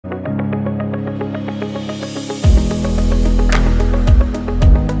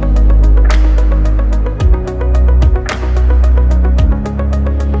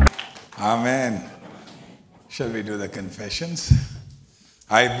Shall we do the confessions?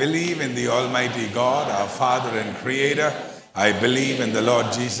 I believe in the Almighty God, our Father and Creator. I believe in the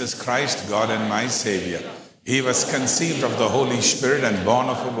Lord Jesus Christ, God and my Savior. He was conceived of the Holy Spirit and born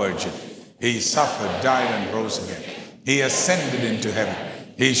of a virgin. He suffered, died, and rose again. He ascended into heaven.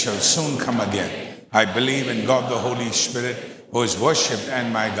 He shall soon come again. I believe in God the Holy Spirit, who is worshipped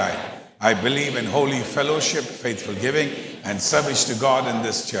and my guide. I believe in holy fellowship, faithful giving, and service to God in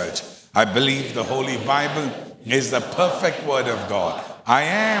this church. I believe the Holy Bible is the perfect Word of God. I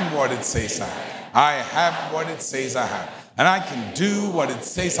am what it says I am. I have what it says I have. And I can do what it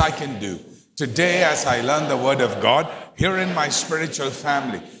says I can do. Today, as I learn the Word of God, here in my spiritual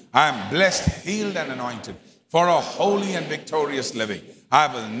family, I am blessed, healed, and anointed for a holy and victorious living.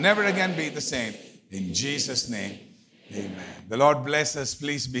 I will never again be the same. In Jesus' name, amen. The Lord bless us.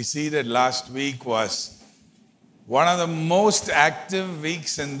 Please be seated. Last week was one of the most active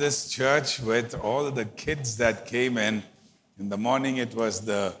weeks in this church with all the kids that came in. In the morning, it was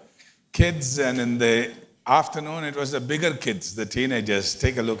the kids, and in the afternoon, it was the bigger kids, the teenagers.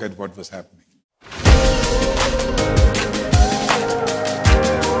 Take a look at what was happening.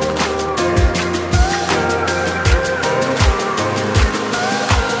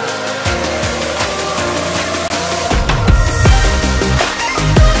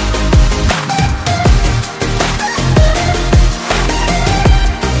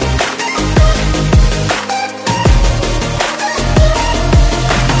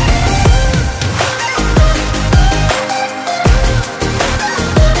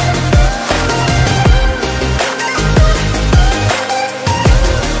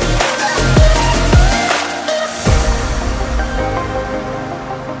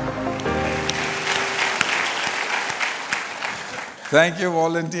 Thank you,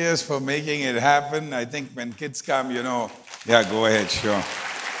 volunteers, for making it happen. I think when kids come, yeah, go ahead, sure.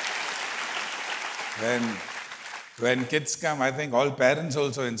 When kids come, I think all parents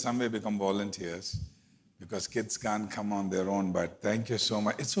also in some way become volunteers because kids can't come on their own. But thank you so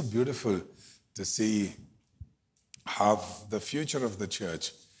much. It's so beautiful to see how the future of the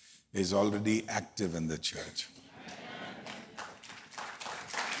church is already active in the church.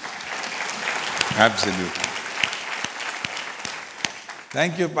 Absolutely.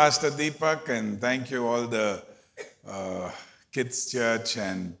 Thank you, Pastor Deepak, and thank you all the Kids Church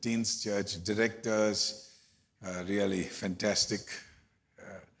and Teens Church directors. Really fantastic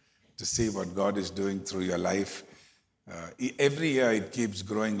to see what God is doing through your life. Every year it keeps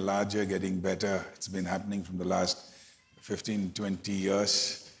growing larger, getting better. It's been happening from the last 15, 20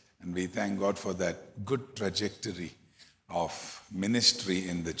 years, and we thank God for that good trajectory of ministry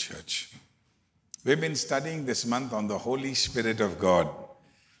in the church. We've been studying this month on the Holy Spirit of God.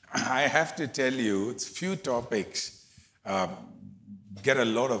 I have to tell you, it's few topics get a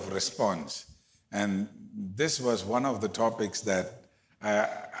lot of response. And this was one of the topics that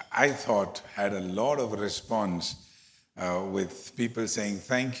I thought had a lot of response with people saying,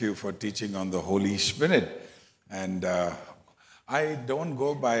 thank you for teaching on the Holy Spirit. And I don't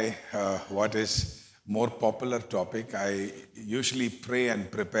go by what is more popular topic. I usually pray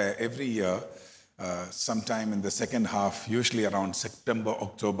and prepare every year. Sometime in the second half, usually around September,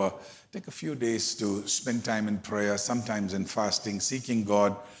 October, take a few days to spend time in prayer, sometimes in fasting, seeking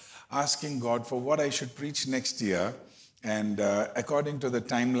God, asking God for what I should preach next year. And according to the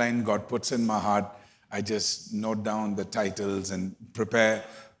timeline God puts in my heart, I just note down the titles and prepare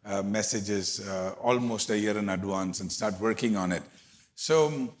messages almost a year in advance and start working on it.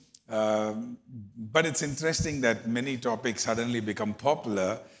 So, but it's interesting that many topics suddenly become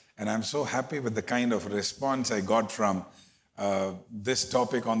popular. And I'm so happy with the kind of response I got from this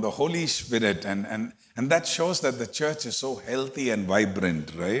topic on the Holy Spirit. And that shows that the church is so healthy and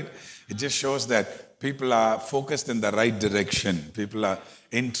vibrant, right? It just shows that people are focused in the right direction. People are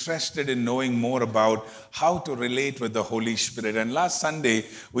interested in knowing more about how to relate with the Holy Spirit. And last Sunday,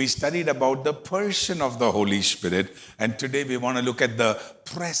 we studied about the person of the Holy Spirit. And today we want to look at the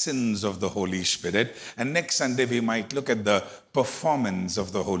presence of the Holy Spirit. And next Sunday, we might look at the performance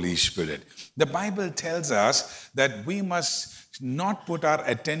of the Holy Spirit. The Bible tells us that we must not put our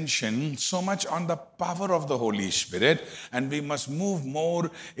attention so much on the power of the Holy Spirit, and we must move more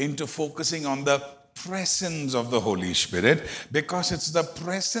into focusing on the presence of the Holy Spirit, because it's the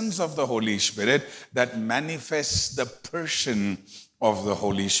presence of the Holy Spirit that manifests the person of the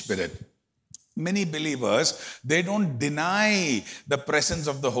Holy Spirit. Many believers, they don't deny the presence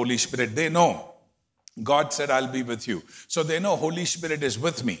of the Holy Spirit. They know God said, I'll be with you. So they know Holy Spirit is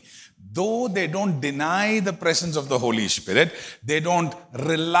with me. Though they don't deny the presence of the Holy Spirit, they don't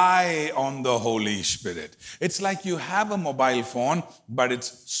rely on the Holy Spirit. It's like you have a mobile phone, but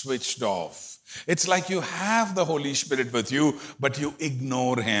it's switched off. It's like you have the Holy Spirit with you, but you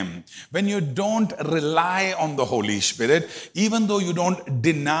ignore Him. When you don't rely on the Holy Spirit, even though you don't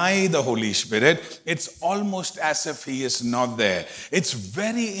deny the Holy Spirit, it's almost as if He is not there. It's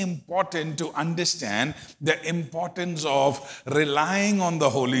very important to understand the importance of relying on the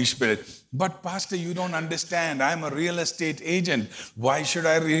Holy Spirit. But Pastor, you don't understand. I'm a real estate agent. Why should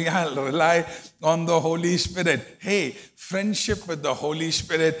I rely on the Holy Spirit? Hey, friendship with the Holy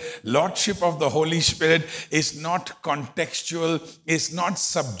Spirit, lordship of the Holy Spirit is not contextual, is not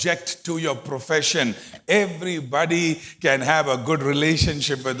subject to your profession. Everybody can have a good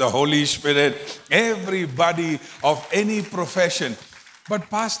relationship with the Holy Spirit. Everybody of any profession. But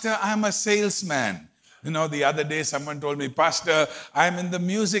Pastor, I'm a salesman. The other day someone told me, Pastor, I'm in the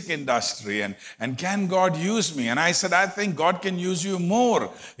music industry and can God use me? And I said, I think God can use you more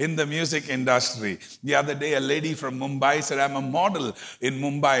in the music industry. The other day, a lady from Mumbai said, I'm a model in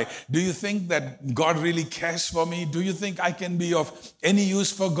Mumbai. Do you think that God really cares for me? Do you think I can be of any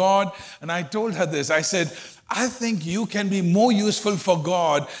use for God? And I told her this. I said, I think you can be more useful for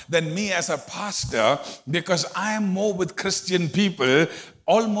God than me as a pastor, because I am more with Christian people,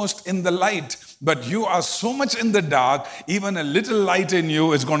 almost in the light. But you are so much in the dark, even a little light in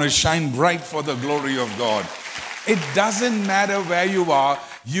you is going to shine bright for the glory of God. It doesn't matter where you are.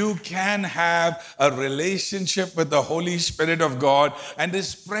 You can have a relationship with the Holy Spirit of God, and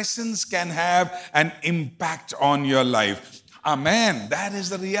His presence can have an impact on your life. Amen. That is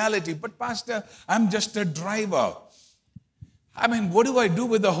the reality. But Pastor, I'm just a driver. What do I do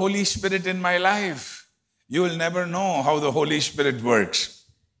with the Holy Spirit in my life? You will never know how the Holy Spirit works.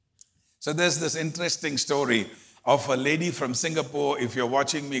 So there's this interesting story of a lady from Singapore. If you're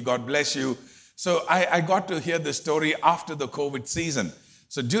watching me, God bless you. So I got to hear the story after the COVID season.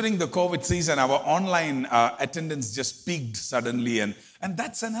 So during the COVID season, our online attendance just peaked suddenly. And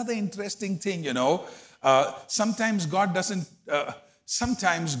that's another interesting thing, Sometimes God doesn't,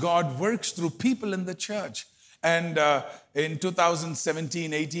 sometimes God works through people in the church. And in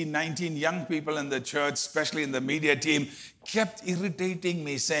 2017, 18, 19, young people in the church, especially in the media team, kept irritating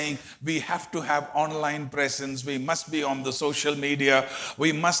me, saying, we have to have online presence, we must be on the social media,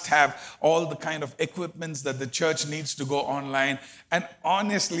 we must have all the kind of equipments that the church needs to go online. And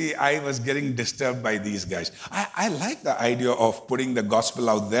honestly, I was getting disturbed by these guys. I like the idea of putting the gospel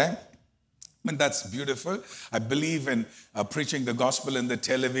out there. That's beautiful. I believe in preaching the gospel in the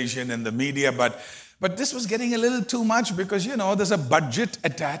television and the media, but this was getting a little too much, because, there's a budget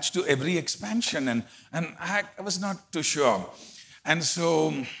attached to every expansion, and I was not too sure. And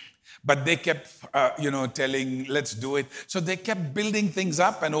so, but they kept, telling, let's do it. So they kept building things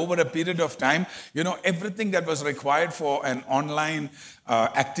up, and over a period of time, everything that was required for an online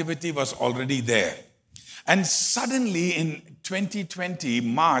activity was already there. And suddenly in 2020,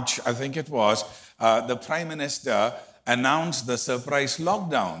 March, I think it was, the Prime Minister announced the surprise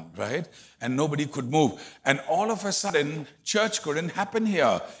lockdown, right? And nobody could move. And all of a sudden, church couldn't happen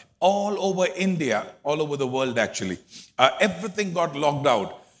here. All over India, all over the world actually. Everything got locked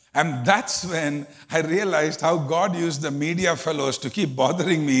out. And that's when I realized how God used the media fellows to keep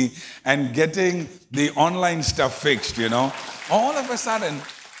bothering me and getting the online stuff fixed, All of a sudden,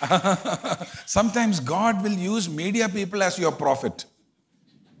 sometimes God will use media people as your prophet.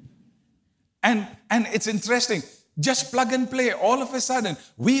 And it's interesting. Just plug and play. All of a sudden,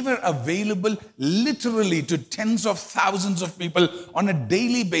 we were available literally to tens of thousands of people on a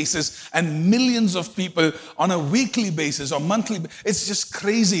daily basis and millions of people on a weekly basis or monthly. It's just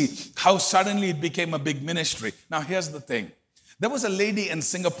crazy how suddenly it became a big ministry. Now, here's the thing. There was a lady in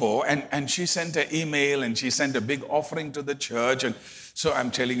Singapore, and she sent an email, and she sent a big offering to the church. And so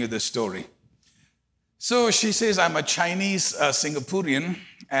I'm telling you this story. So she says, I'm a Chinese Singaporean,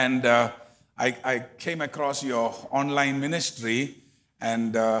 and I came across your online ministry,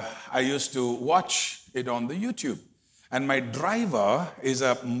 and I used to watch it on the YouTube. And my driver is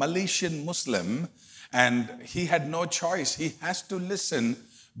a Malaysian Muslim, and he had no choice. He has to listen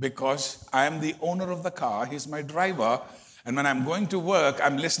because I am the owner of the car. He's my driver. And when I'm going to work,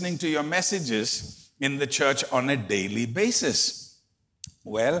 I'm listening to your messages in the church on a daily basis.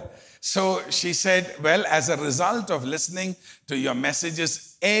 Well, so she said, well, as a result of listening to your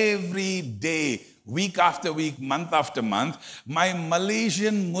messages every day, week after week, month after month, my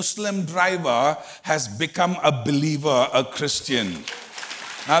Malaysian Muslim driver has become a believer, a Christian.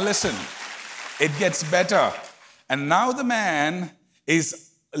 Now listen, it gets better. And now the man is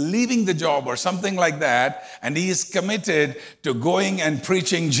leaving the job or something like that, and he is committed to going and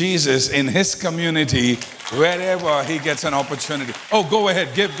preaching Jesus in his community wherever he gets an opportunity. Oh, go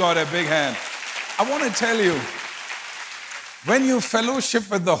ahead, give God a big hand. I want to tell you, When you fellowship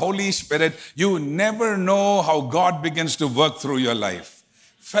with the Holy Spirit, you never know how God begins to work through your life.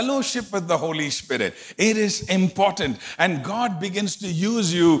 Fellowship with the Holy Spirit. It is important. And God begins to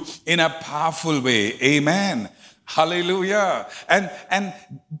use you in a powerful way. Amen. Hallelujah. And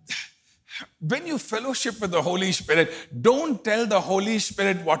when you fellowship with the Holy Spirit, don't tell the Holy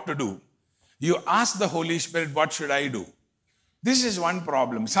Spirit what to do. You ask the Holy Spirit, what should I do? This is one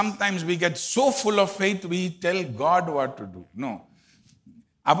problem. Sometimes we get so full of faith, we tell God what to do. No.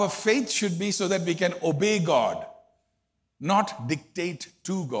 Our faith should be so that we can obey God, not dictate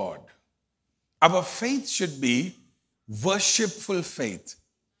to God. Our faith should be worshipful faith,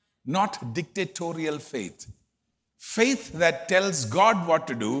 not dictatorial faith. Faith that tells God what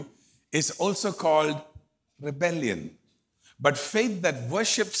to do is also called rebellion. But faith that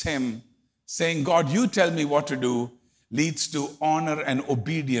worships Him, saying, God, you tell me what to do, leads to honor and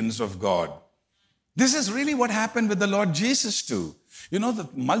obedience of God. This is really what happened with the Lord Jesus too. You know, the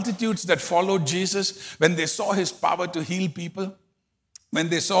multitudes that followed Jesus, when they saw His power to heal people, when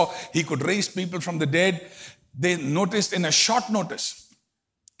they saw He could raise people from the dead, they noticed in a short notice,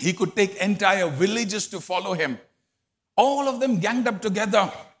 He could take entire villages to follow Him. All of them ganged up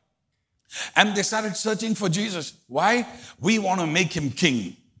together and they started searching for Jesus. Why? We want to make Him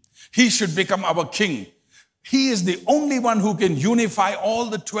king. He should become our king. He is the only one who can unify all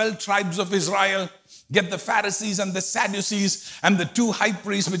the 12 tribes of Israel, get the Pharisees and the Sadducees and the 2 high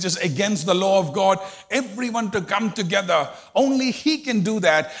priests, which is against the law of God, everyone to come together. Only He can do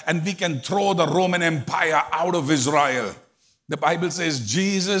that, and we can throw the Roman Empire out of Israel. The Bible says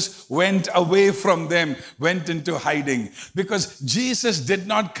Jesus went away from them, went into hiding, because Jesus did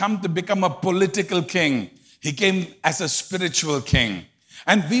not come to become a political king. He came as a spiritual king.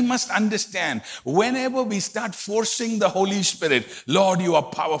 And we must understand, whenever we start forcing the Holy Spirit, Lord, you are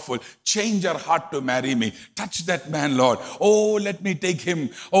powerful. Change our heart to marry me. Touch that man, Lord. Oh, let me take him.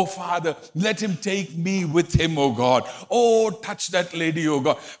 Oh, Father, let him take me with him, oh God. Oh, touch that lady, oh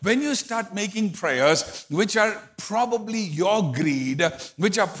God. When you start making prayers, which are probably your greed,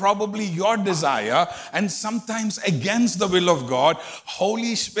 which are probably your desire, and sometimes against the will of God,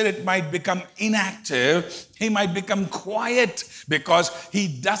 Holy Spirit might become inactive. He might become quiet because He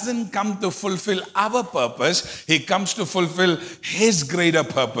doesn't come to fulfill our purpose. He comes to fulfill His greater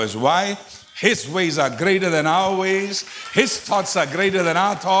purpose. Why? His ways are greater than our ways. His thoughts are greater than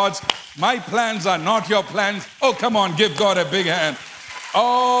our thoughts. My plans are not your plans. Oh, come on, give God a big hand.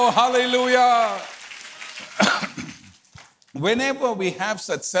 Oh, hallelujah. Whenever we have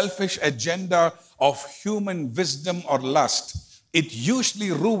such selfish agenda of human wisdom or lust, it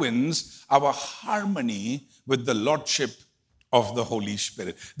usually ruins our harmony with the Lordship of the Holy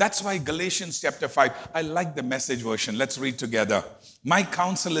Spirit. That's why Galatians chapter 5, I like the Message version. Let's read together. My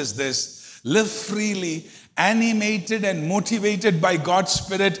counsel is this: live freely, animated and motivated by God's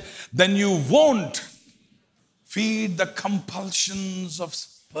Spirit, then you won't feed the compulsions of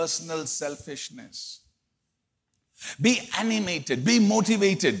personal selfishness. Be animated, be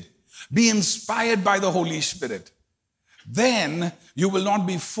motivated, be inspired by the Holy Spirit. Then you will not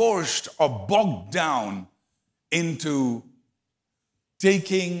be forced or bogged down into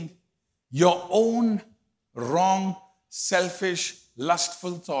taking your own wrong, selfish,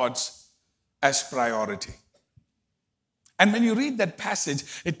 lustful thoughts as priority. And when you read that passage,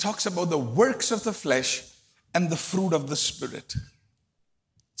 it talks about the works of the flesh and the fruit of the Spirit.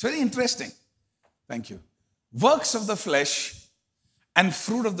 It's very interesting. Thank you. Works of the flesh and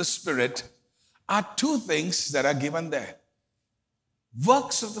fruit of the Spirit are 2 things that are given there.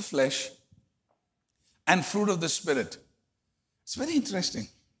 Works of the flesh and fruit of the Spirit. It's very interesting.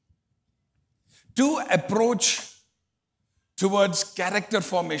 To approach towards character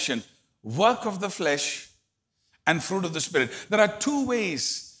formation, work of the flesh and fruit of the Spirit. There are 2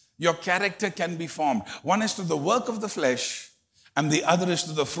 ways your character can be formed. One is through the work of the flesh, and the other is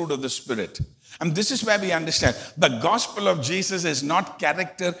through the fruit of the Spirit. And this is where we understand the gospel of Jesus is not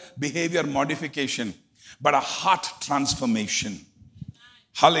character behavior modification, but a heart transformation.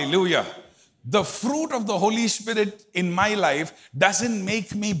 Hallelujah. The fruit of the Holy Spirit in my life doesn't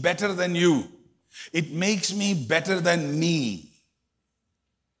make me better than you. It makes me better than me.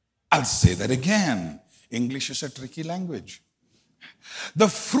 I'll say that again. English is a tricky language. The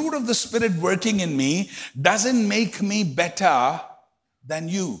fruit of the Spirit working in me doesn't make me better than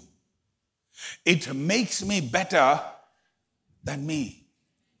you. It makes me better than me.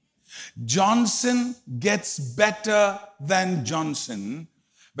 Johnson gets better than Johnson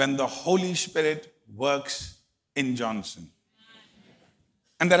when the Holy Spirit works in Johnson.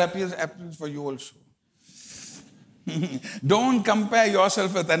 And that appeals for you also. Don't compare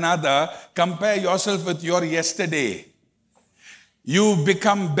yourself with another. Compare yourself with your yesterday. You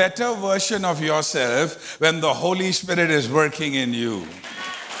become better version of yourself when the Holy Spirit is working in you.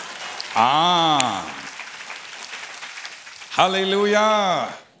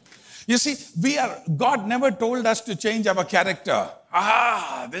 Hallelujah. You see, God never told us to change our character.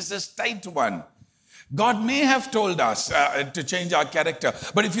 This is tight one. God may have told us to change our character.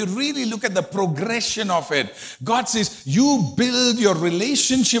 But if you really look at the progression of it, God says, you build your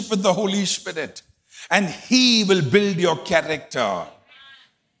relationship with the Holy Spirit and He will build your character.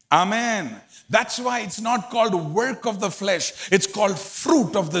 Amen. That's why it's not called work of the flesh. It's called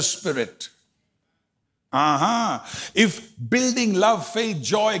fruit of the Spirit. If building love, faith,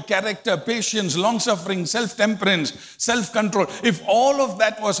 joy, character, patience, long-suffering, self-temperance, self-control, if all of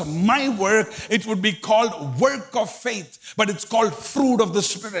that was my work, it would be called work of faith, but it's called fruit of the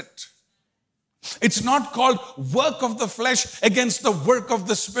Spirit. It's not called work of the flesh against the work of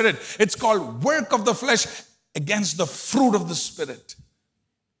the Spirit. It's called work of the flesh against the fruit of the Spirit.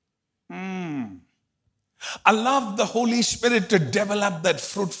 Allow the Holy Spirit to develop that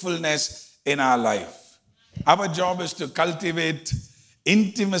fruitfulness in our life. Our job is to cultivate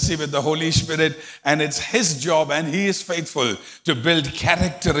intimacy with the Holy Spirit, and it's His job, and He is faithful to build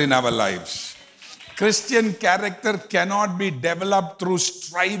character in our lives. Christian character cannot be developed through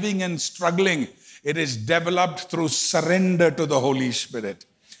striving and struggling. It is developed through surrender to the Holy Spirit.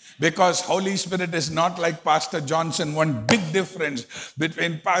 Because Holy Spirit is not like Pastor Johnson. One big difference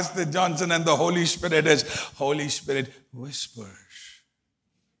between Pastor Johnson and the Holy Spirit is Holy Spirit whispers.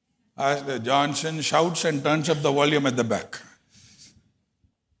 Pastor Johnson shouts and turns up the volume at the back.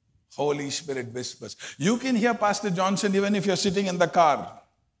 Holy Spirit whispers. You can hear Pastor Johnson even if you're sitting in the car,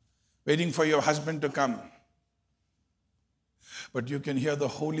 waiting for your husband to come. But you can hear the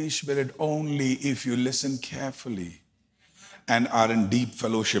Holy Spirit only if you listen carefully and are in deep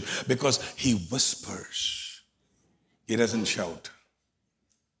fellowship, because He whispers. He doesn't shout.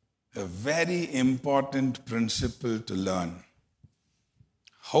 A very important principle to learn.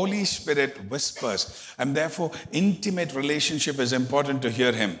 Holy Spirit whispers, and therefore intimate relationship is important to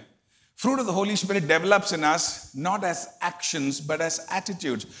hear Him. Fruit of the Holy Spirit develops in us not as actions but as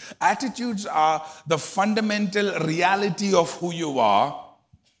attitudes. Attitudes are the fundamental reality of who you are,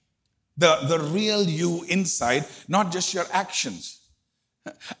 the real you inside, not just your actions.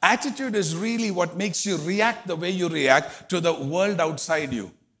 Attitude is really what makes you react the way you react to the world outside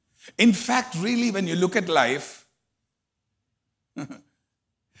you. In fact, really, when you look at life,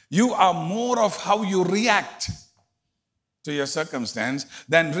 you are more of how you react to your circumstance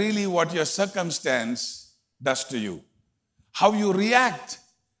than really what your circumstance does to you. How you react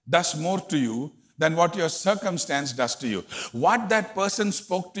does more to you than what your circumstance does to you. What that person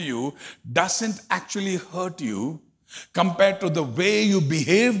spoke to you doesn't actually hurt you compared to the way you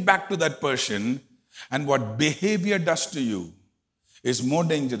behave back to that person, and what behavior does to you is more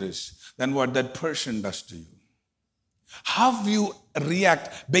dangerous than what that person does to you. How you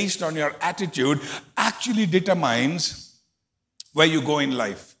react based on your attitude actually determines where you go in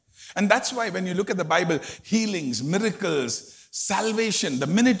life. And that's why when you look at the Bible, healings, miracles, salvation, the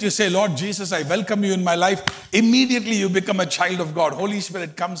minute you say, Lord Jesus, I welcome you in my life, immediately you become a child of God. Holy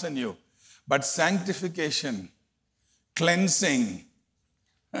Spirit comes in you. But sanctification, cleansing,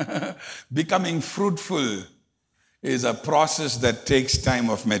 becoming fruitful is a process that takes time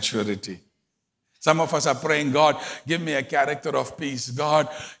of maturity. Some of us are praying, God, give me a character of peace. God,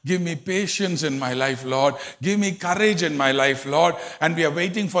 give me patience in my life, Lord. Give me courage in my life, Lord. And we are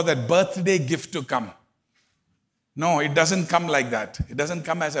waiting for that birthday gift to come. No, it doesn't come like that. It doesn't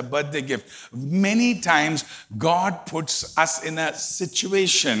come as a birthday gift. Many times, God puts us in a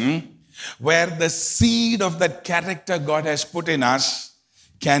situation where the seed of that character God has put in us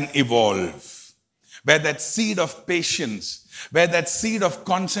can evolve. Where that seed of patience, where that seed of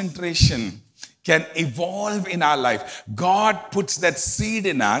concentration can evolve in our life. God puts that seed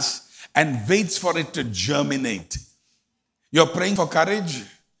in us and waits for it to germinate. You're praying for courage,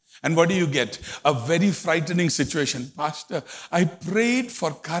 and what do you get? A very frightening situation. Pastor, I prayed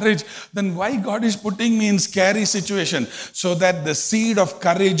for courage. Then why God is putting me in scary situation? So that the seed of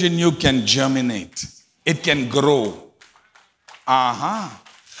courage in you can germinate. It can grow.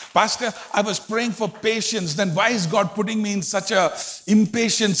 Pastor, I was praying for patience. Then why is God putting me in such a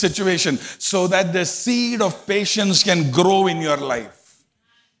impatient situation? So that the seed of patience can grow in your life.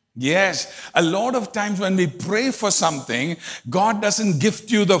 Yes, a lot of times when we pray for something, God doesn't gift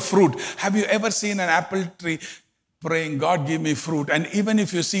you the fruit. Have you ever seen an apple tree? praying, God, give me fruit. And even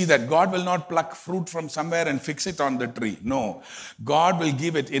if you see that, God will not pluck fruit from somewhere and fix it on the tree. No. God will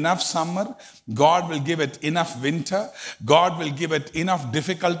give it enough summer. God will give it enough winter. God will give it enough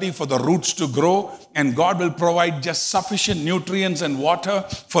difficulty for the roots to grow. And God will provide just sufficient nutrients and water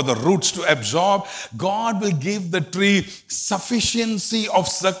for the roots to absorb. God will give the tree sufficiency of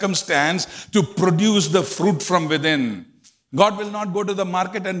circumstance to produce the fruit from within. God will not go to the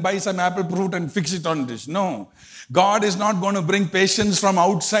market and buy some apple fruit and fix it on this. No. God is not going to bring patience from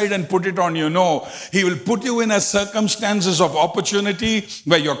outside and put it on you. No. He will put you in a circumstances of opportunity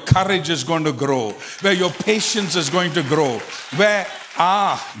where your courage is going to grow, where your patience is going to grow, where,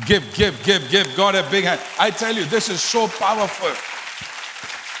 give God a big hand. I tell you, this is so powerful.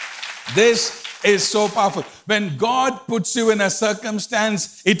 This is so powerful. When God puts you in a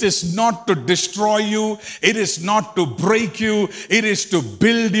circumstance, it is not to destroy you. It is not to break you. It is to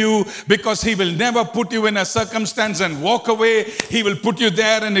build you, because He will never put you in a circumstance and walk away. He will put you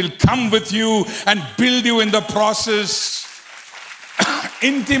there and He'll come with you and build you in the process.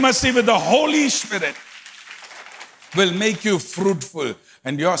 Intimacy with the Holy Spirit will make you fruitful.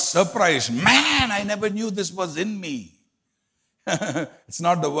 And you're surprised, man, I never knew this was in me. It's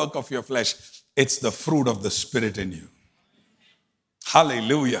not the work of your flesh. It's the fruit of the Spirit in you.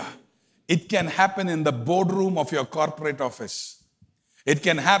 Hallelujah. It can happen in the boardroom of your corporate office. It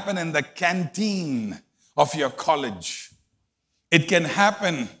can happen in the canteen of your college. It can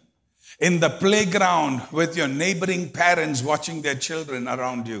happen in the playground with your neighboring parents watching their children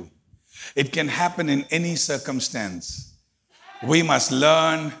around you. It can happen in any circumstance. We must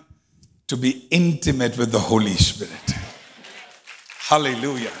learn to be intimate with the Holy Spirit.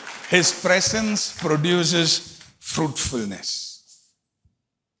 Hallelujah. His presence produces fruitfulness.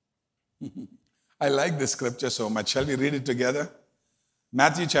 I like this scripture so much. Shall we read it together?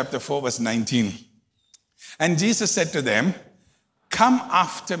 Matthew chapter 4 verse 19. And Jesus said to them, come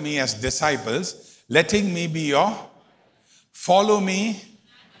after me as disciples, letting me be your, follow me.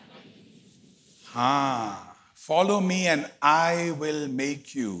 Follow me and I will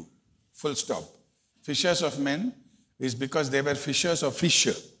make you. Full stop. Fishers of men is because they were fishers of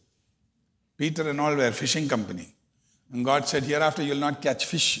fisher. Peter and all were fishing company. And God said, hereafter you'll not catch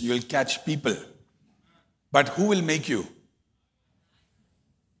fish, you'll catch people. But who will make you?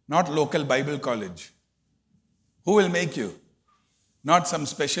 Not local Bible college. Who will make you? Not some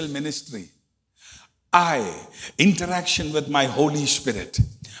special ministry. Interaction with my Holy Spirit,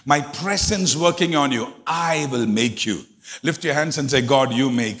 my presence working on you, I will make you. Lift your hands and say, God, you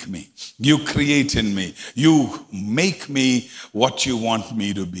make me. You create in me. You make me what you want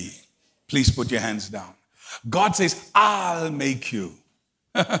me to be. Please put your hands down. God says, I'll make you.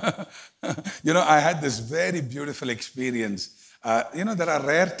 I had this very beautiful experience. There are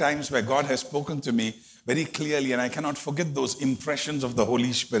rare times where God has spoken to me very clearly, and I cannot forget those impressions of the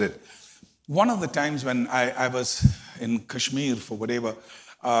Holy Spirit. One of the times when I was in Kashmir for whatever,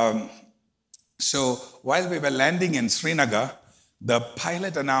 so while we were landing in Srinagar, the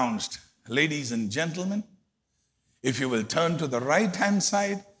pilot announced, ladies and gentlemen, if you will turn to the right-hand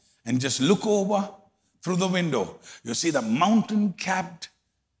side and just look over through the window, you see the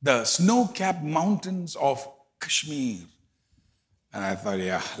the snow-capped mountains of Kashmir. And I thought,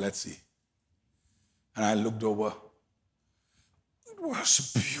 yeah, let's see. And I looked over. It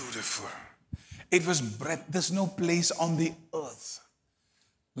was beautiful. It was there's no place on the earth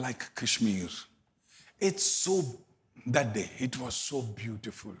like Kashmir. That day, it was so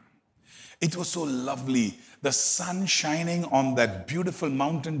beautiful. It was so lovely. The sun shining on that beautiful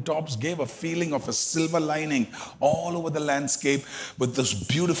mountain tops gave a feeling of a silver lining all over the landscape with those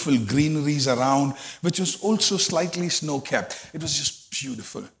beautiful greeneries around, which was also slightly snow-capped. It was just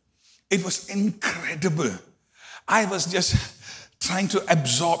beautiful. It was incredible. I was just trying to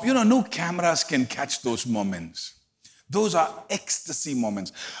absorb. No cameras can catch those moments. Those are ecstasy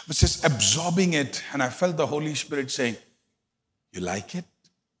moments. I was just absorbing it, and I felt the Holy Spirit saying, you like it?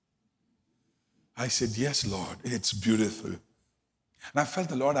 I said, yes, Lord, it's beautiful. And I felt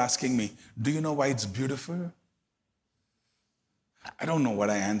the Lord asking me, do you know why it's beautiful? I don't know what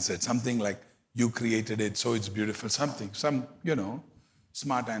I answered. Something like, you created it, so it's beautiful. Some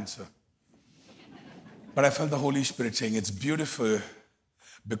smart answer. But I felt the Holy Spirit saying, it's beautiful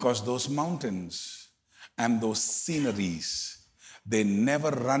because those mountains and those sceneries, they never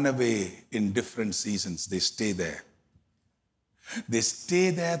run away in different seasons. They stay there. They stay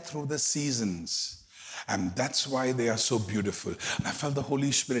there through the seasons. And that's why they are so beautiful. And I felt the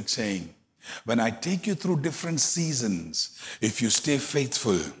Holy Spirit saying, when I take you through different seasons, if you stay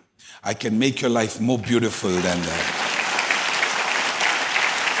faithful, I can make your life more beautiful than that.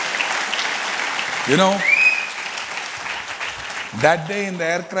 That day in the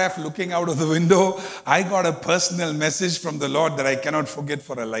aircraft looking out of the window, I got a personal message from the Lord that I cannot forget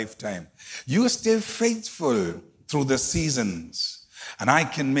for a lifetime. You stay faithful through the seasons, and I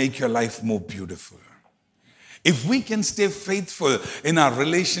can make your life more beautiful. If we can stay faithful in our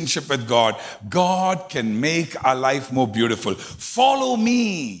relationship with God, God can make our life more beautiful. Follow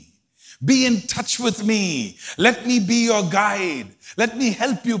me. Be in touch with me. Let me be your guide. Let me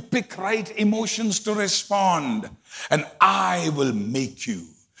help you pick right emotions to respond. And I will make you.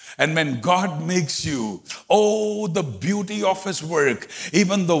 And when God makes you, oh, the beauty of His work,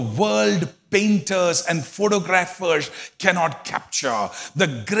 even the world painters and photographers cannot capture.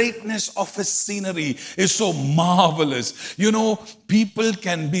 The greatness of His scenery is so marvelous. You know, people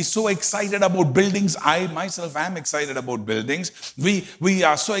can be so excited about buildings. I myself am excited about buildings. We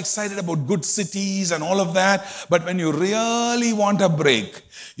are so excited about good cities and all of that. But when you really want a break,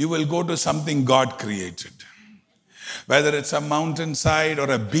 you will go to something God created. Whether it's a mountainside or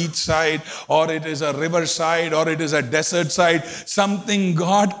a beach side, or it is a riverside, or it is a desert side, something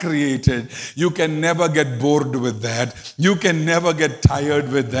God created. You can never get bored with that. You can never get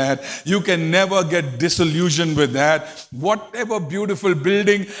tired with that. You can never get disillusioned with that. Whatever beautiful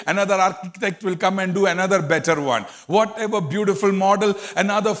building, another architect will come and do another better one. Whatever beautiful model,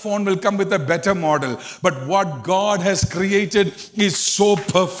 another phone will come with a better model. But what God has created is so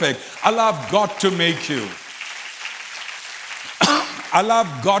perfect. Allah got to make you. Allah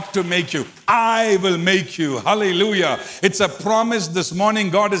got to make you. I will make you. Hallelujah. It's a promise this morning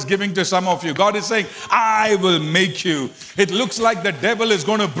God is giving to some of you. God is saying, I will make you. It looks like the devil is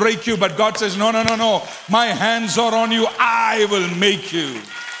going to break you, but God says, no, no, no, no. My hands are on you. I will make you.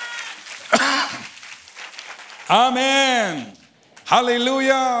 Amen.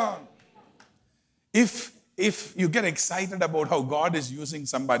 Hallelujah. If you get excited about how God is using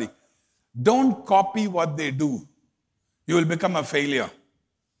somebody, don't copy what they do. You will become a failure.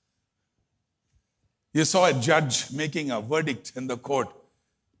 You saw a judge making a verdict in the court.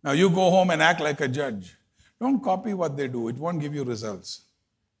 Now you go home and act like a judge. Don't copy what they do. It won't give you results.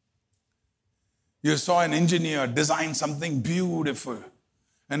 You saw an engineer design something beautiful.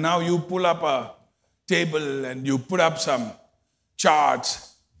 And now you pull up a table and you put up some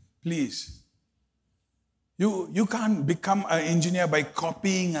charts. Please. You can't become an engineer by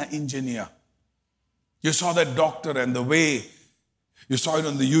copying an engineer. You saw that doctor and the way, you saw it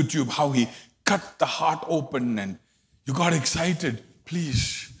on the YouTube, how he cut the heart open and you got excited.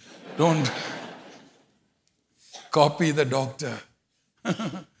 Please, don't copy the doctor.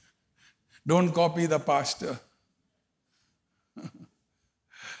 Don't copy the pastor.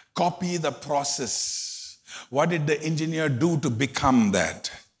 Copy the process. What did the engineer do to become that?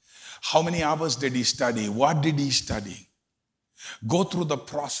 How many hours did he study? What did he study? Go through the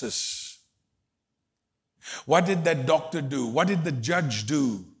process. What did that doctor do? What did the judge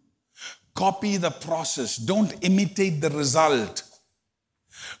do? Copy the process. Don't imitate the result.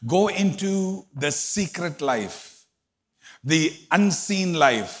 Go into the secret life, the unseen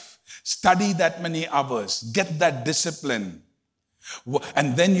life. Study that many hours. Get that discipline.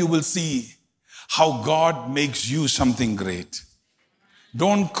 And then you will see how God makes you something great.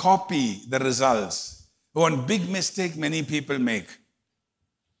 Don't copy the results. One big mistake many people make.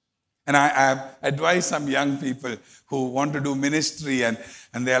 And I advise some young people who want to do ministry and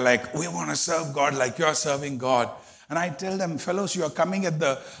they're like, we want to serve God like you're serving God. And I tell them, fellows, you are coming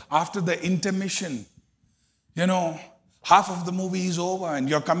after the intermission. You know, half of the movie is over and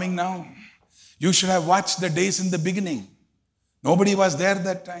you're coming now. You should have watched the days in the beginning. Nobody was there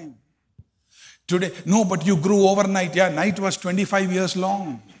that time. Today, no, but you grew overnight. Yeah, night was 25 years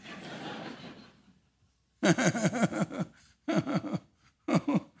long.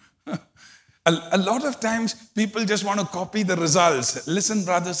 A lot of times, people just want to copy the results. Listen,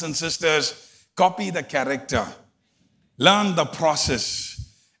 brothers and sisters, copy the character. Learn the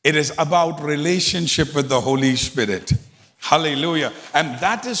process. It is about relationship with the Holy Spirit. Hallelujah. And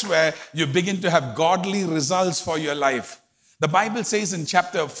that is where you begin to have godly results for your life. The Bible says in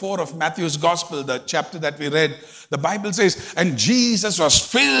chapter 4 of Matthew's Gospel, the chapter that we read, the Bible says, and Jesus was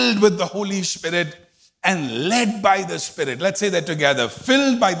filled with the Holy Spirit and led by the Spirit. Let's say that together.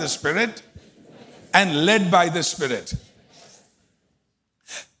 Filled by the Spirit and led by the Spirit.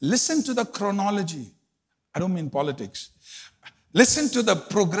 Listen to the chronology. I don't mean politics. Listen to the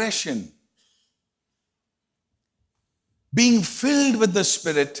progression. Being filled with the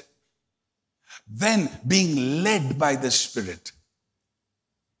Spirit, then being led by the Spirit.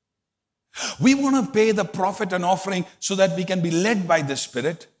 We want to pay the prophet an offering so that we can be led by the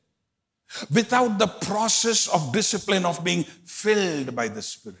Spirit without the process of discipline of being filled by the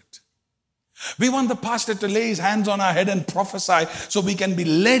Spirit. We want the pastor to lay his hands on our head and prophesy so we can be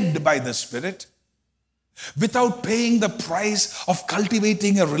led by the Spirit without paying the price of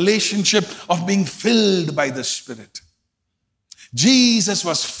cultivating a relationship of being filled by the Spirit. Jesus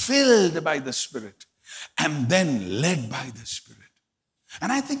was filled by the Spirit and then led by the Spirit.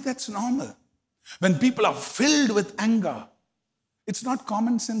 And I think that's normal. When people are filled with anger, it's not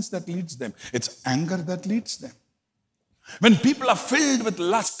common sense that leads them. It's anger that leads them. When people are filled with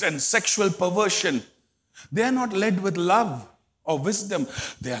lust and sexual perversion, they are not led with love or wisdom.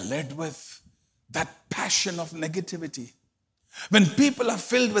 They are led with that passion of negativity. When people are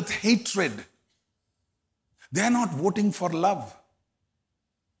filled with hatred, they are not voting for love.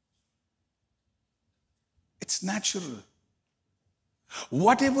 It's natural.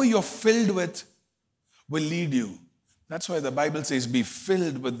 Whatever you're filled with will lead you. That's why the Bible says, be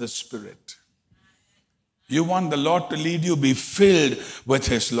filled with the Spirit. You want the Lord to lead you, be filled with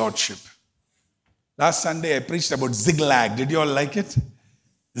His Lordship. Last Sunday, I preached about Ziklag. Did you all like it?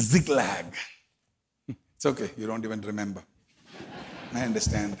 Ziklag. It's okay, you don't even remember. I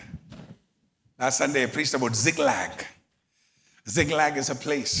understand. Last Sunday, I preached about Ziklag. Ziklag is a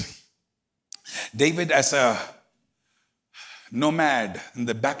place. David, as a nomad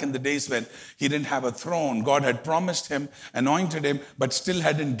back in the days when he didn't have a throne, God had promised him, anointed him, but still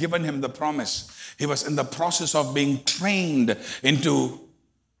hadn't given him the promise. He was in the process of being trained into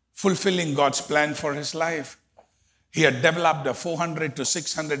fulfilling God's plan for his life. He had developed 400 to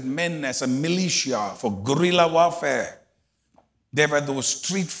 600 men as a militia for guerrilla warfare. They were those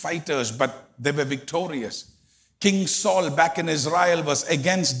street fighters, but they were victorious. King Saul back in Israel was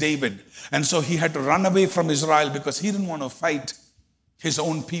against David. And so he had to run away from Israel because he didn't want to fight his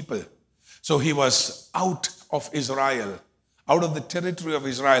own people. So he was out of Israel, out of the territory of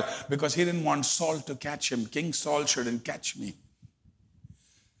Israel, because he didn't want Saul to catch him. King Saul shouldn't catch me.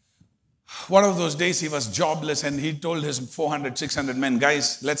 One of those days he was jobless and he told his 400, 600 men,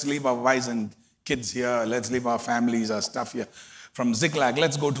 guys, let's leave our wives and kids here. Let's leave our families, our stuff here. From Ziklag,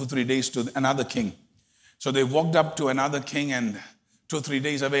 let's go 2-3 days to another king. So they walked up to another king and 2-3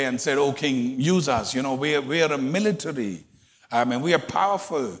 days away and said, oh, king, use us. You know, we are a military. We are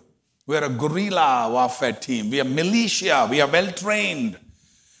powerful. We are a guerrilla warfare team. We are militia. We are well trained.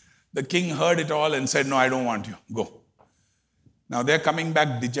 The king heard it all and said, no, I don't want you. Go. Now they're coming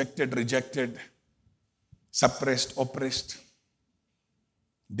back dejected, rejected, suppressed, oppressed,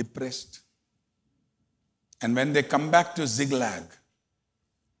 depressed. And when they come back to Ziklag,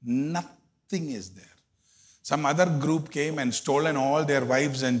 nothing is there. Some other group came and stolen all their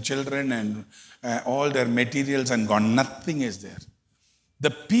wives and children and all their materials and gone. Nothing is there.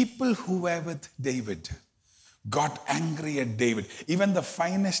 The people who were with David got angry at David. Even the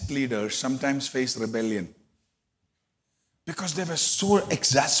finest leaders sometimes face rebellion because they were so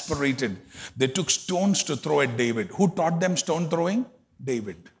exasperated. They took stones to throw at David. Who taught them stone throwing?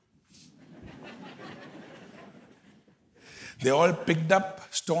 David. They all picked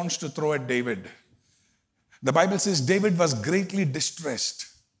up stones to throw at David. The Bible says David was greatly distressed.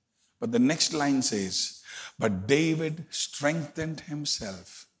 But the next line says, but David strengthened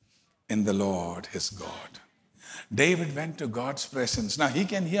himself in the Lord his God. David went to God's presence. Now he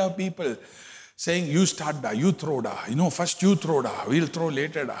can hear people saying, you start da, you throw da. You know, first you throw da, we'll throw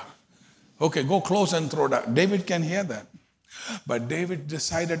later da. Okay, go close and throw da. David can hear that. But David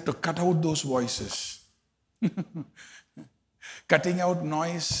decided to cut out those voices. Cutting out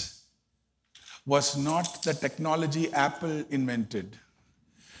noise was not the technology Apple invented.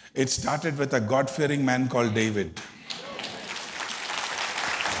 It started with a God-fearing man called David.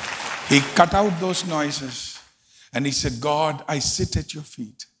 He cut out those noises and he said, God, I sit at your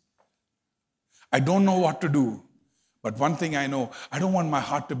feet. I don't know what to do, but one thing I know, I don't want my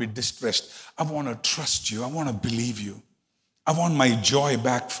heart to be distressed. I want to trust you. I want to believe you. I want my joy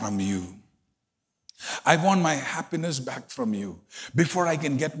back from you. I want my happiness back from you. Before I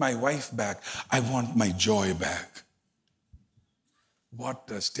can get my wife back, I want my joy back. What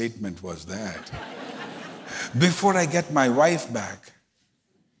a statement was that? Before I get my wife back,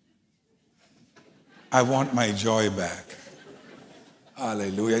 I want my joy back.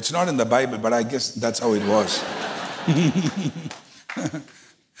 Hallelujah. It's not in the Bible, but I guess that's how it was.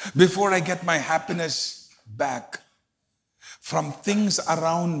 Before I get my happiness back from things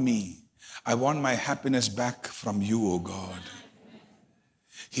around me, I want my happiness back from you, O God.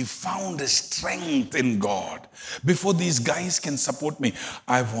 He found his strength in God. Before these guys can support me,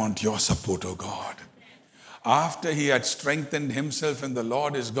 I want your support, O God. After he had strengthened himself in the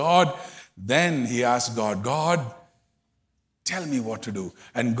Lord his God, then he asked God, God, tell me what to do.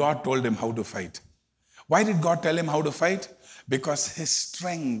 And God told him how to fight. Why did God tell him how to fight? Because his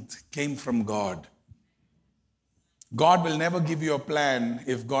strength came from God. God will never give you a plan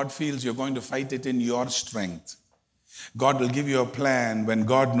if God feels you're going to fight it in your strength. God will give you a plan when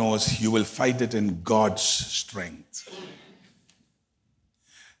God knows you will fight it in God's strength.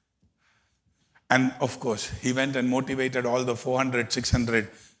 And of course, he went and motivated all the 400, 600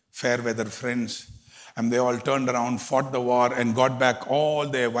 fair weather friends. And they all turned around, fought the war, and got back all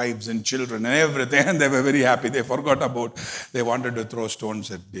their wives and children and everything. And they were very happy. They forgot about, they wanted to throw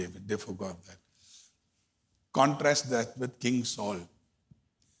stones at David. They forgot that. Contrast that with King Saul.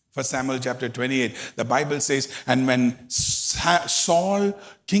 1 Samuel chapter 28, the Bible says, and when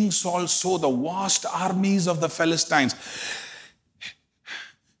King Saul saw the vast armies of the Philistines,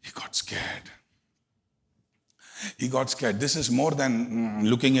 he got scared. He got scared. This is more than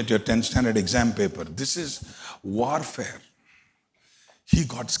looking at your 10th standard exam paper. This is warfare. He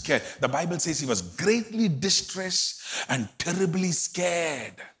got scared. The Bible says he was greatly distressed and terribly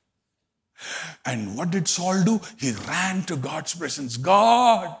scared. And what did Saul do? He ran to God's presence.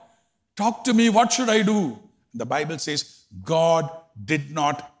 God, talk to me. What should I do? The Bible says God did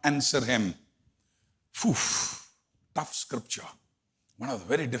not answer him. Tough scripture. One of the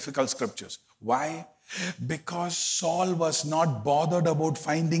very difficult scriptures. Why? Because Saul was not bothered about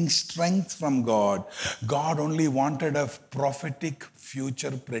finding strength from God. God only wanted a prophetic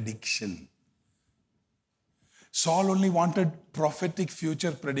future prediction. Saul only wanted prophetic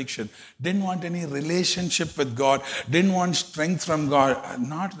future prediction. Didn't want any relationship with God. Didn't want strength from God.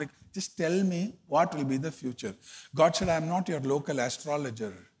 Just tell me what will be the future. God said, I am not your local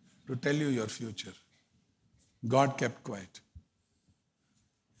astrologer to tell you your future. God kept quiet.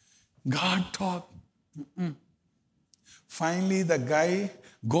 God talked. Finally, the guy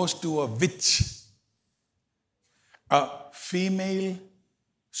goes to a witch, a female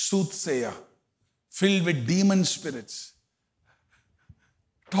soothsayer filled with demon spirits.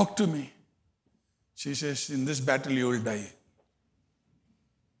 Talk to me. She says, in this battle you will die.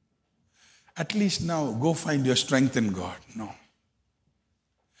 At least now, go find your strength in God. No.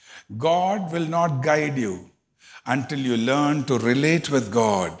 God will not guide you until you learn to relate with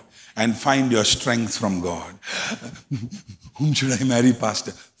God and find your strength from God. Whom should I marry,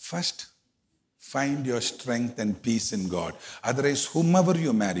 Pastor? First, find your strength and peace in God. Otherwise, whomever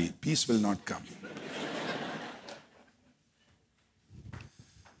you marry, peace will not come.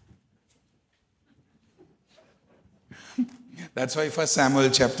 That's why 1 Samuel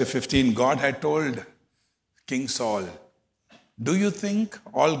chapter 15, God had told King Saul, do you think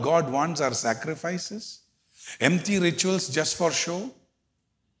all God wants are sacrifices? Empty rituals just for show?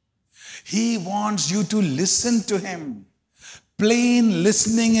 He wants you to listen to him. Plain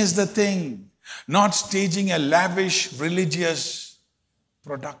listening is the thing, not staging a lavish religious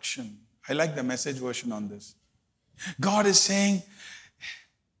production. I like the Message version on this. God is saying,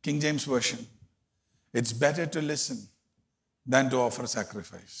 King James Version, it's better to listen than to offer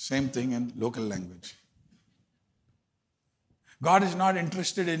sacrifice. Same thing in local language. God is not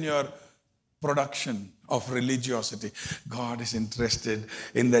interested in your production of religiosity. God is interested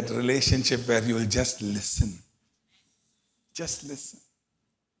in that relationship where you will just listen. Just listen.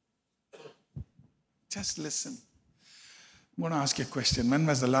 Just listen. I'm going to ask you a question. When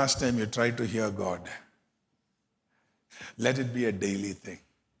was the last time you tried to hear God? Let it be a daily thing.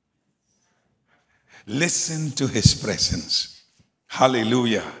 Listen to his presence.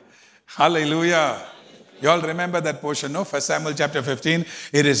 Hallelujah. Hallelujah. You all remember that portion, no? 1 Samuel chapter 15.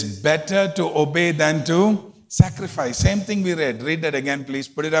 It is better to obey than to sacrifice. Same thing we read. Read that again, please.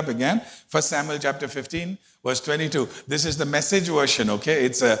 Put it up again. 1 Samuel chapter 15, verse 22. This is the Message version, okay?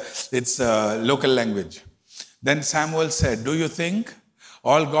 It's a local language. Then Samuel said, do you think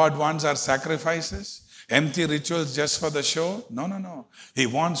all God wants are sacrifices? Empty rituals just for the show? No, no, no. He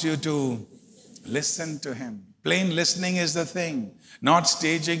wants you to listen to him. Plain listening is the thing. Not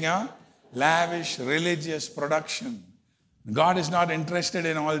staging a lavish religious production. God is not interested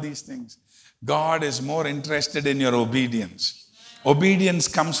in all these things. God is more interested in your obedience. Obedience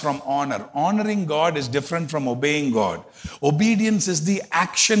comes from honor. Honoring God is different from obeying God. Obedience is the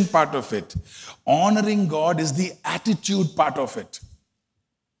action part of it. Honoring God is the attitude part of it.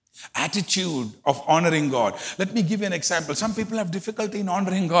 Attitude of honoring God. Let me give you an example. Some people have difficulty in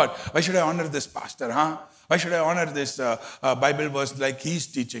honoring God. Why should I honor this pastor? Why should I honor this Bible verse like he's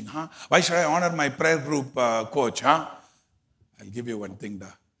teaching? Why should I honor my prayer group coach? I'll give you one thing.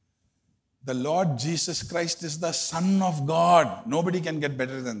 The Lord Jesus Christ is the Son of God. Nobody can get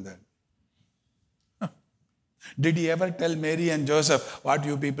better than that. Did he ever tell Mary and Joseph, what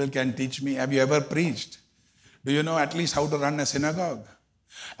you people can teach me? Have you ever preached? Do you know at least how to run a synagogue?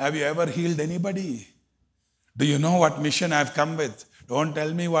 Have you ever healed anybody? Do you know what mission I've come with? Don't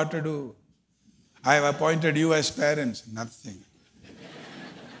tell me what to do. I have appointed you as parents. Nothing.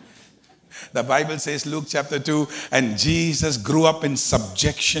 The Bible says, Luke chapter 2, and Jesus grew up in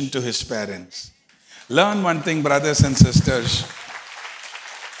subjection to his parents. Learn one thing, brothers and sisters.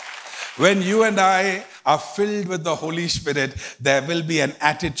 When you and I are filled with the Holy Spirit, there will be an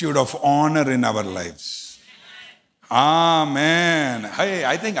attitude of honor in our lives. Amen. Hey,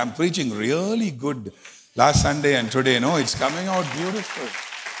 I think I'm preaching really good last Sunday and today. No, it's coming out beautiful.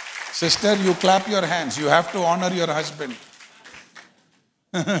 Sister, you clap your hands. You have to honor your husband.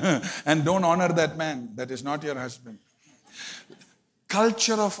 And don't honor that man. That is not your husband.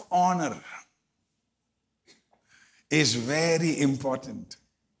 Culture of honor is very important.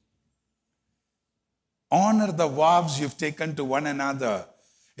 Honor the vows you've taken to one another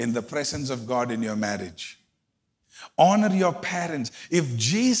in the presence of God in your marriage. Honor your parents. If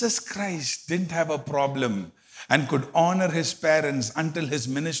Jesus Christ didn't have a problem and could honor his parents until his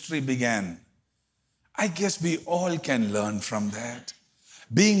ministry began, I guess we all can learn from that.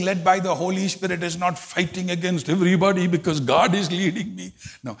 Being led by the Holy Spirit is not fighting against everybody because God is leading me.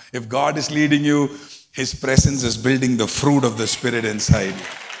 No, if God is leading you, his presence is building the fruit of the Spirit inside you.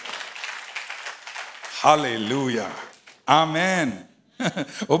 Hallelujah. Amen.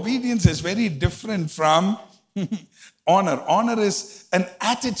 Obedience is very different from honor. Honor is an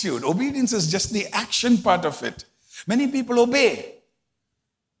attitude. Obedience is just the action part of it. Many people obey.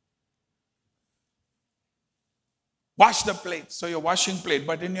 Wash the plate. So you're washing plate,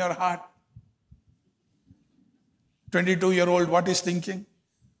 but in your heart, 22-year-old, what is thinking?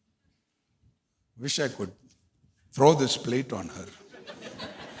 Wish I could throw this plate on her.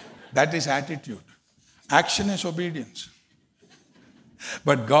 That is attitude. Action is obedience.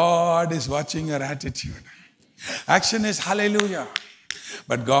 But God is watching your attitude. Action is hallelujah.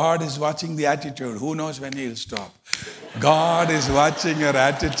 But God is watching the attitude. Who knows when he'll stop? God is watching your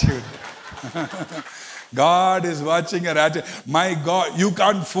attitude. God is watching your attitude. My God, you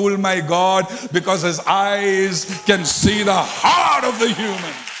can't fool my God because his eyes can see the heart of the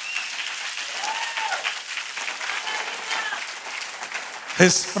human.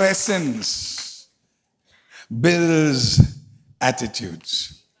 His presence builds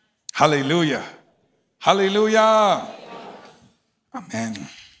attitudes. Hallelujah. Hallelujah. Amen.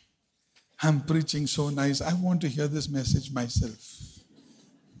 I'm preaching so nice. I want to hear this message myself.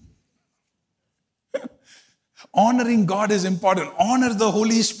 Honoring God is important. Honor the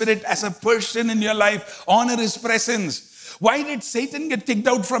Holy Spirit as a person in your life. Honor his presence. Why did Satan get kicked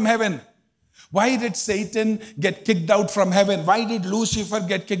out from heaven? Why did Satan get kicked out from heaven? Why did Lucifer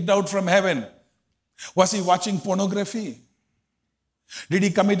get kicked out from heaven? Was he watching pornography? Did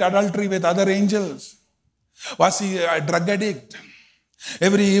he commit adultery with other angels? Was he a drug addict?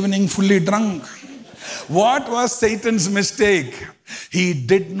 Every evening fully drunk? What was Satan's mistake? He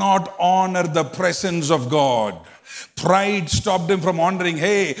did not honor the presence of God. Pride stopped him from honoring.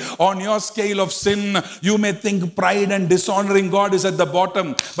 Hey, on your scale of sin, you may think pride and dishonoring God is at the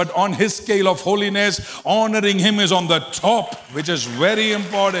bottom. But on his scale of holiness, honoring him is on the top, which is very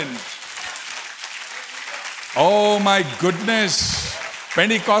important. Oh my goodness.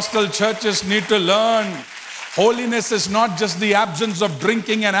 Pentecostal churches need to learn. Holiness is not just the absence of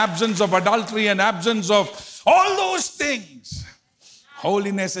drinking and absence of adultery and absence of all those things.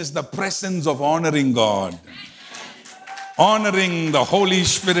 Holiness is the presence of honoring God. Honoring the Holy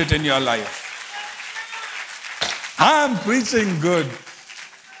Spirit in your life. I'm preaching good.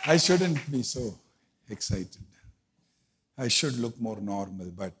 I shouldn't be so excited. I should look more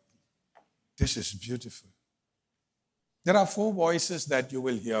normal, but this is beautiful. There are 4 voices that you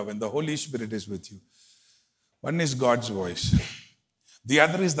will hear when the Holy Spirit is with you. One is God's voice. The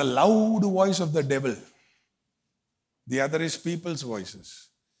other is the loud voice of the devil. The other is people's voices.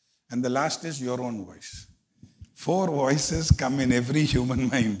 And the last is your own voice. 4 voices come in every human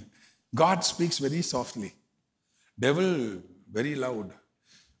mind. God speaks very softly. Devil, very loud.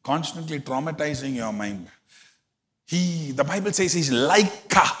 Constantly traumatizing your mind. The Bible says he's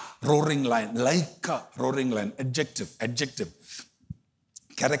like a roaring lion. Like a roaring lion. Adjective.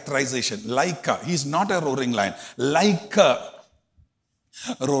 Characterization. Like a. He's not a roaring lion. Like a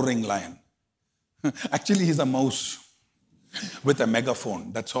roaring lion. Actually, he's a mouse with a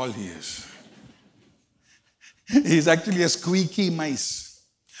megaphone. That's all he is. He's actually a squeaky mice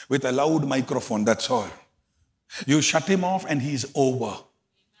with a loud microphone. That's all. You shut him off and he's over.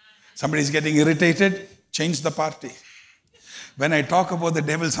 Somebody's getting irritated, change the party. When I talk about the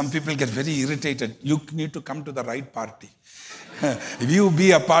devil, some people get very irritated. You need to come to the right party. If you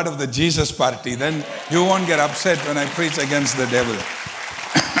be a part of the Jesus party, then you won't get upset when I preach against the devil.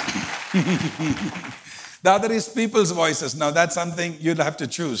 The other is people's voices. Now that's something you'll have to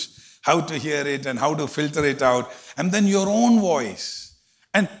choose how to hear it and how to filter it out. And then your own voice.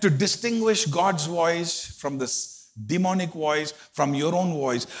 And to distinguish God's voice from this demonic voice, from your own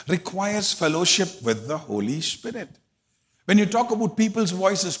voice, requires fellowship with the Holy Spirit. When you talk about people's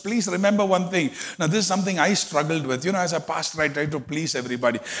voices, please remember one thing. Now, this is something I struggled with. As a pastor, I try to please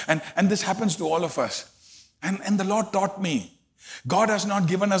everybody. And this happens to all of us. And the Lord taught me, God has not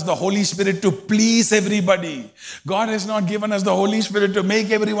given us the Holy Spirit to please everybody. God has not given us the Holy Spirit to make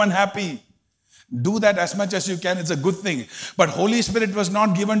everyone happy. Do that as much as you can. It's a good thing. But Holy Spirit was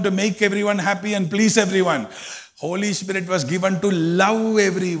not given to make everyone happy and please everyone. Holy Spirit was given to love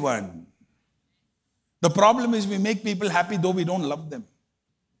everyone. The problem is we make people happy though we don't love them.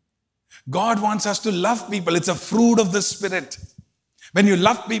 God wants us to love people. It's a fruit of the Spirit. When you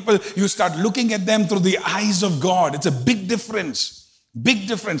love people, you start looking at them through the eyes of God. It's a big difference. Big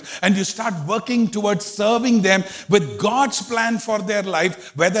difference. And you start working towards serving them with God's plan for their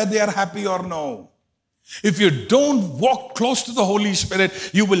life, whether they are happy or no. If you don't walk close to the Holy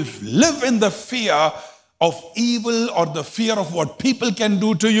Spirit, you will live in the fear of evil or the fear of what people can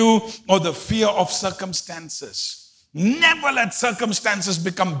do to you or the fear of circumstances. Never let circumstances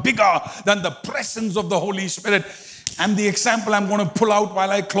become bigger than the presence of the Holy Spirit. And the example I'm going to pull out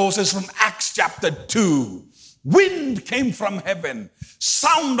while I close is from Acts chapter 2. Wind came from heaven,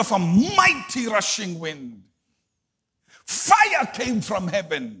 sound of a mighty rushing wind. Fire came from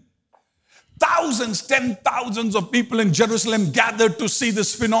heaven. Thousands, 10,000s of people in Jerusalem gathered to see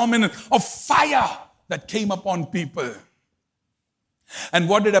this phenomenon of fire that came upon people. And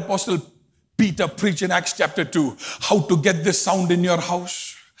what did Apostle Peter preach in Acts chapter 2? How to get this sound in your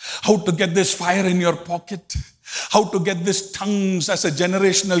house, how to get this fire in your pocket, how to get this tongues as a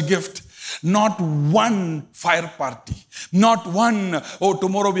generational gift. Not one fire party. Not one,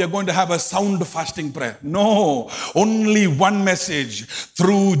 tomorrow we are going to have a sound fasting prayer. No, only one message.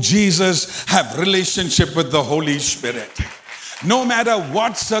 Through Jesus, have relationship with the Holy Spirit. No matter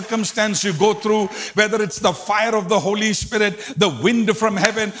what circumstance you go through, whether it's the fire of the Holy Spirit, the wind from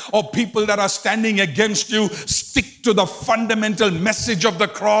heaven, or people that are standing against you, stick to the fundamental message of the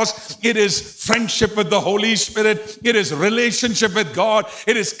cross. It is friendship with the Holy Spirit. It is relationship with God.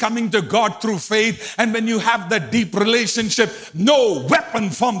 It is coming to God through faith. And when you have that deep relationship, no weapon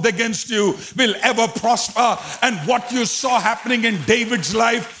formed against you will ever prosper. And what you saw happening in David's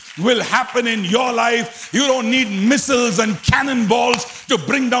life will happen in your life. You don't need missiles and cannonballs to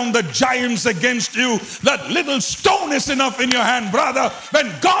bring down the giants against you. That little stone is enough in your hand, brother,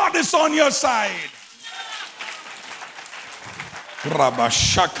 when God is on your side.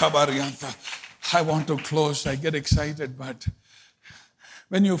 I want to close. I get excited, but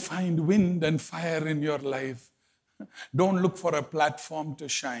when you find wind and fire in your life, don't look for a platform to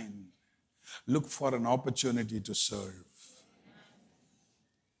shine. Look for an opportunity to serve.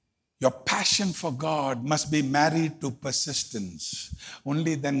 Your passion for God must be married to persistence.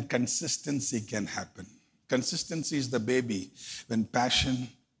 Only then consistency can happen. Consistency is the baby when passion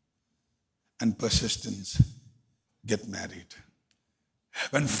and persistence get married.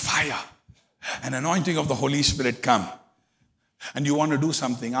 When fire and anointing of the Holy Spirit come and you want to do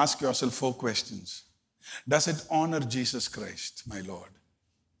something, ask yourself 4 questions. Does it honor Jesus Christ, my Lord?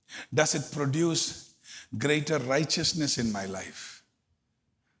 Does it produce greater righteousness in my life?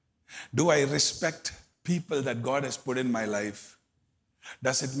 Do I respect people that God has put in my life?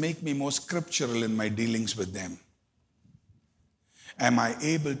 Does it make me more scriptural in my dealings with them? Am I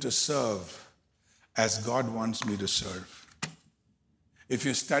able to serve as God wants me to serve? If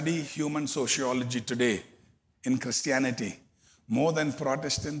you study human sociology today in Christianity, more than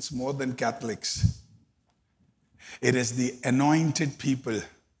Protestants, more than Catholics, it is the anointed people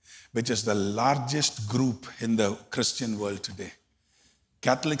which is the largest group in the Christian world today.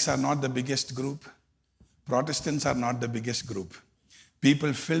 Catholics are not the biggest group. Protestants are not the biggest group.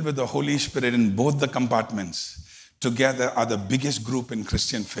 People filled with the Holy Spirit in both the compartments together are the biggest group in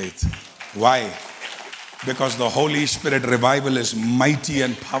Christian faith. Why? Because the Holy Spirit revival is mighty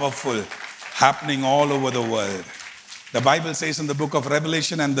and powerful, happening all over the world. The Bible says in the book of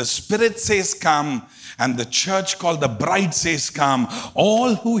Revelation, and the Spirit says come, and the church called the bride says come.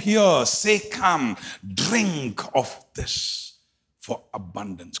 All who hear say come, drink of this. For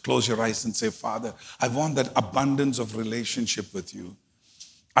abundance. Close your eyes and say, Father, I want that abundance of relationship with you.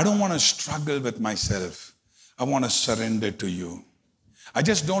 I don't want to struggle with myself. I want to surrender to you. I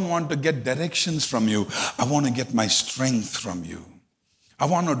just don't want to get directions from you. I want to get my strength from you. I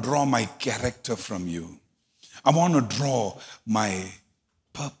want to draw my character from you. I want to draw my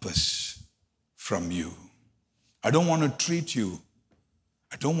purpose from you. I don't want to treat you.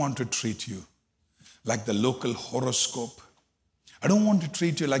 I don't want to treat you like the local horoscope. I don't want to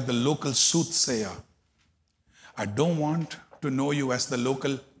treat you like the local soothsayer. I don't want to know you as the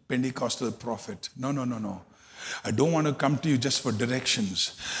local Pentecostal prophet. No, no, no, no. I don't want to come to you just for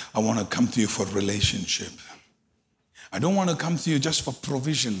directions. I want to come to you for relationship. I don't want to come to you just for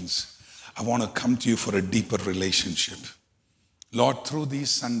provisions. I want to come to you for a deeper relationship. Lord, through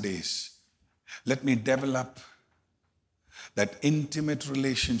these Sundays, let me develop that intimate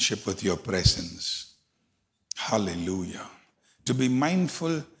relationship with your presence. Hallelujah. To be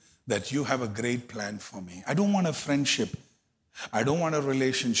mindful that you have a great plan for me. I don't want a friendship. I don't want a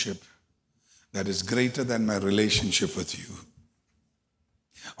relationship that is greater than my relationship with you.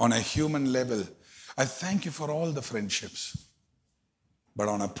 On a human level, I thank you for all the friendships. But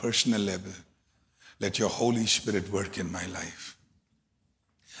on a personal level, let your Holy Spirit work in my life.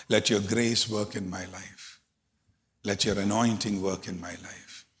 Let your grace work in my life. Let your anointing work in my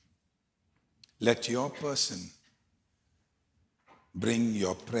life. Let your person bring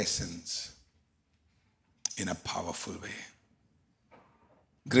your presence in a powerful way.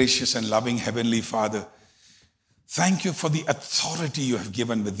 Gracious and loving Heavenly Father, thank you for the authority you have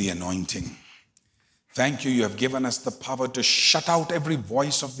given with the anointing. Thank you, you have given us the power to shut out every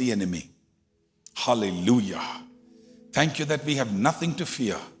voice of the enemy. Hallelujah. Thank you that we have nothing to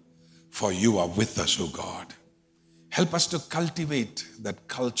fear, for you are with us, O God. Help us to cultivate that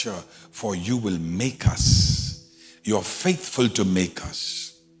culture, for you will make us. You are faithful to make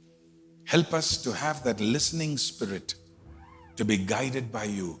us. Help us to have that listening spirit, to be guided by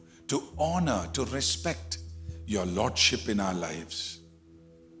you, to honor, to respect your lordship in our lives.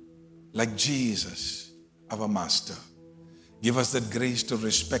 Like Jesus, our master, give us that grace to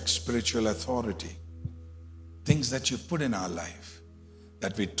respect spiritual authority. Things that you've put in our life,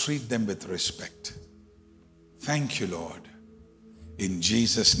 that we treat them with respect. Thank you, Lord. In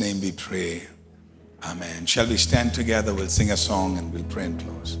Jesus' name we pray. Amen. Shall we stand together? We'll sing a song and we'll pray and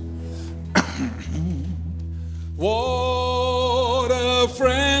close. What a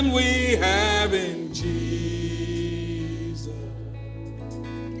friend we have in Jesus.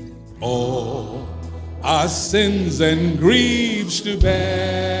 All our sins and griefs to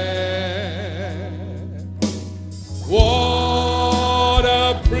bear. What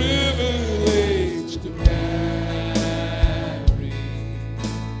a privilege to carry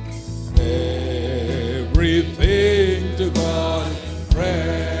everything to God in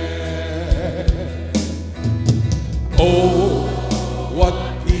prayer. Oh, what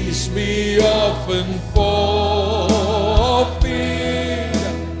peace we often forfeit.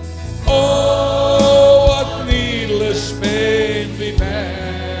 Oh, what needless pain we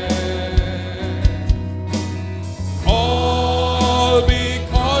bear. All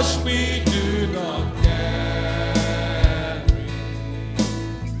because we do not carry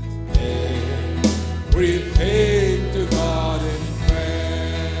everything to God in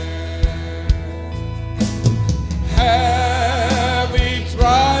prayer. Heavy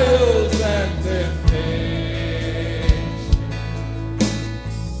trials and temptations,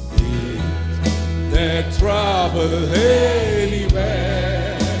 is there trouble anywhere?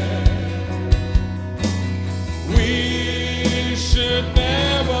 We should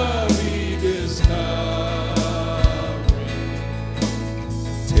never be discouraged.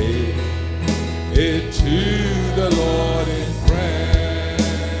 Take it to the Lord in prayer.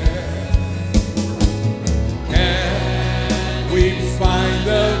 Can we find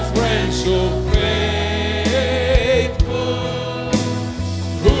a friend so faithful,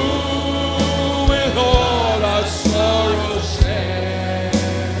 who with all our sorrows share?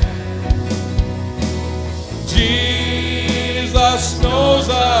 Jesus knows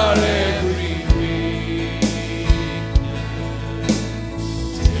our every weakness.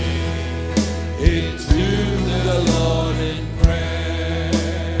 Take it to the Lord in prayer.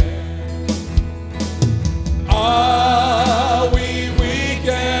 Are we weak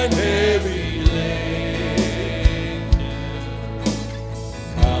and heavy laden?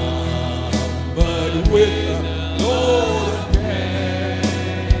 Come but with the Lord again.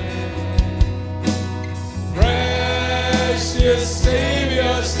 Precious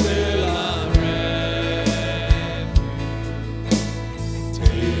Savior, still our refuge.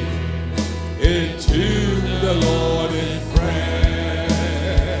 Take it to the Lord in prayer.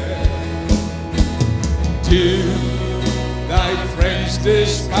 Do thy friends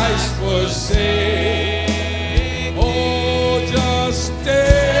despise, forsake? Oh, just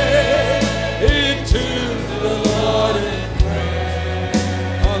take it to the Lord in prayer.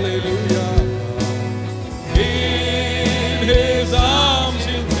 Hallelujah. In His arms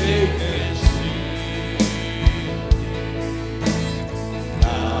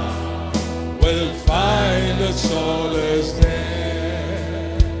the soul is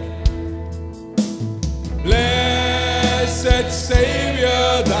dead. Blessed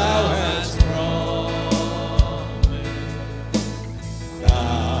Savior, thou hast promised,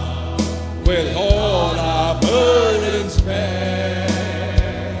 thou wilt all our burdens bear.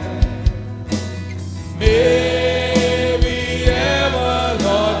 May we ever,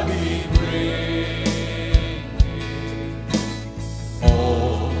 Lord, be bringing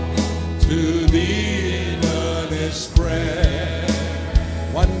all to thee in earnest prayer.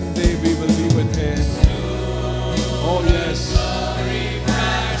 One day we will be with him. Oh yes,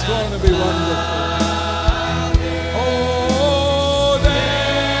 it's going to be wonderful. Oh,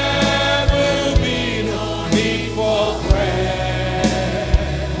 there will be no need for prayer.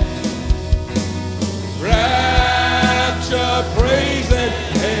 Rapture, praise, and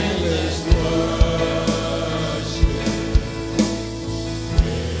endless worship.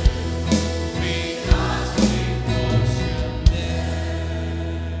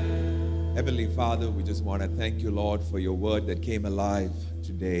 Heavenly Father, we just want to thank you, Lord, for your word that came alive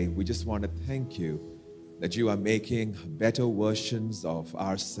today. We just want to thank you that you are making better versions of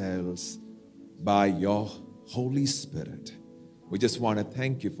ourselves by your Holy Spirit. We just want to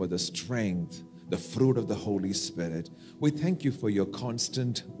thank you for the strength, the fruit of the Holy Spirit. We thank you for your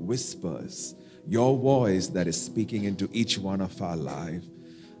constant whispers, your voice that is speaking into each one of our life,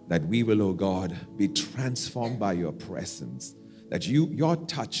 that we will, oh God, be transformed by your presence, that your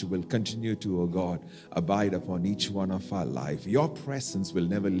touch will continue to, oh God, abide upon each one of our life. Your presence will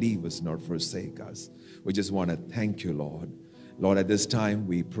never leave us nor forsake us. We just want to thank you, Lord. Lord, at this time,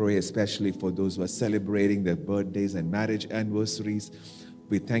 we pray especially for those who are celebrating their birthdays and marriage anniversaries.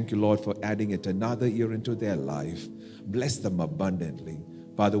 We thank you, Lord, for adding it another year into their life. Bless them abundantly.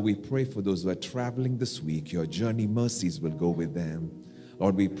 Father, we pray for those who are traveling this week. Your journey mercies will go with them.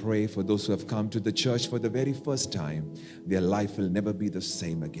 Lord, we pray for those who have come to the church for the very first time. Their life will never be the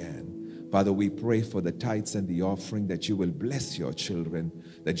same again. Father, we pray for the tithes and the offering, that you will bless your children,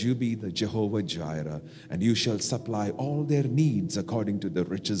 that you be the Jehovah Jireh, and you shall supply all their needs according to the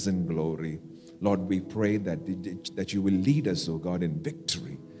riches and glory. Lord, we pray that you will lead us, O God, in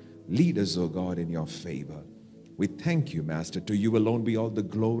victory. Lead us, O God, in your favor. We thank you, Master. To you alone be all the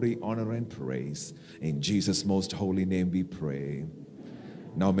glory, honor, and praise. In Jesus' most holy name we pray.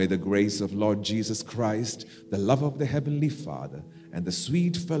 Now may the grace of Lord Jesus Christ, the love of the Heavenly Father, and the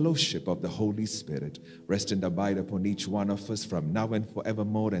sweet fellowship of the Holy Spirit rest and abide upon each one of us from now and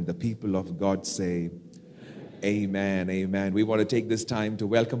forevermore. And the people of God say, Amen, amen. We want to take this time to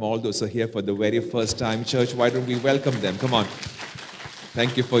welcome all those who are here for the very first time. Church, why don't we welcome them? Come on.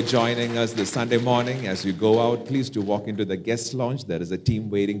 Thank you for joining us this Sunday morning. As you go out, please do walk into the guest lounge. There is a team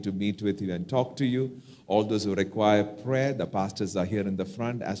waiting to meet with you and talk to you. All those who require prayer, the pastors are here in the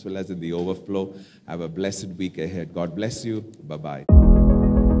front as well as in the overflow. Have a blessed week ahead. God bless you. Bye-bye.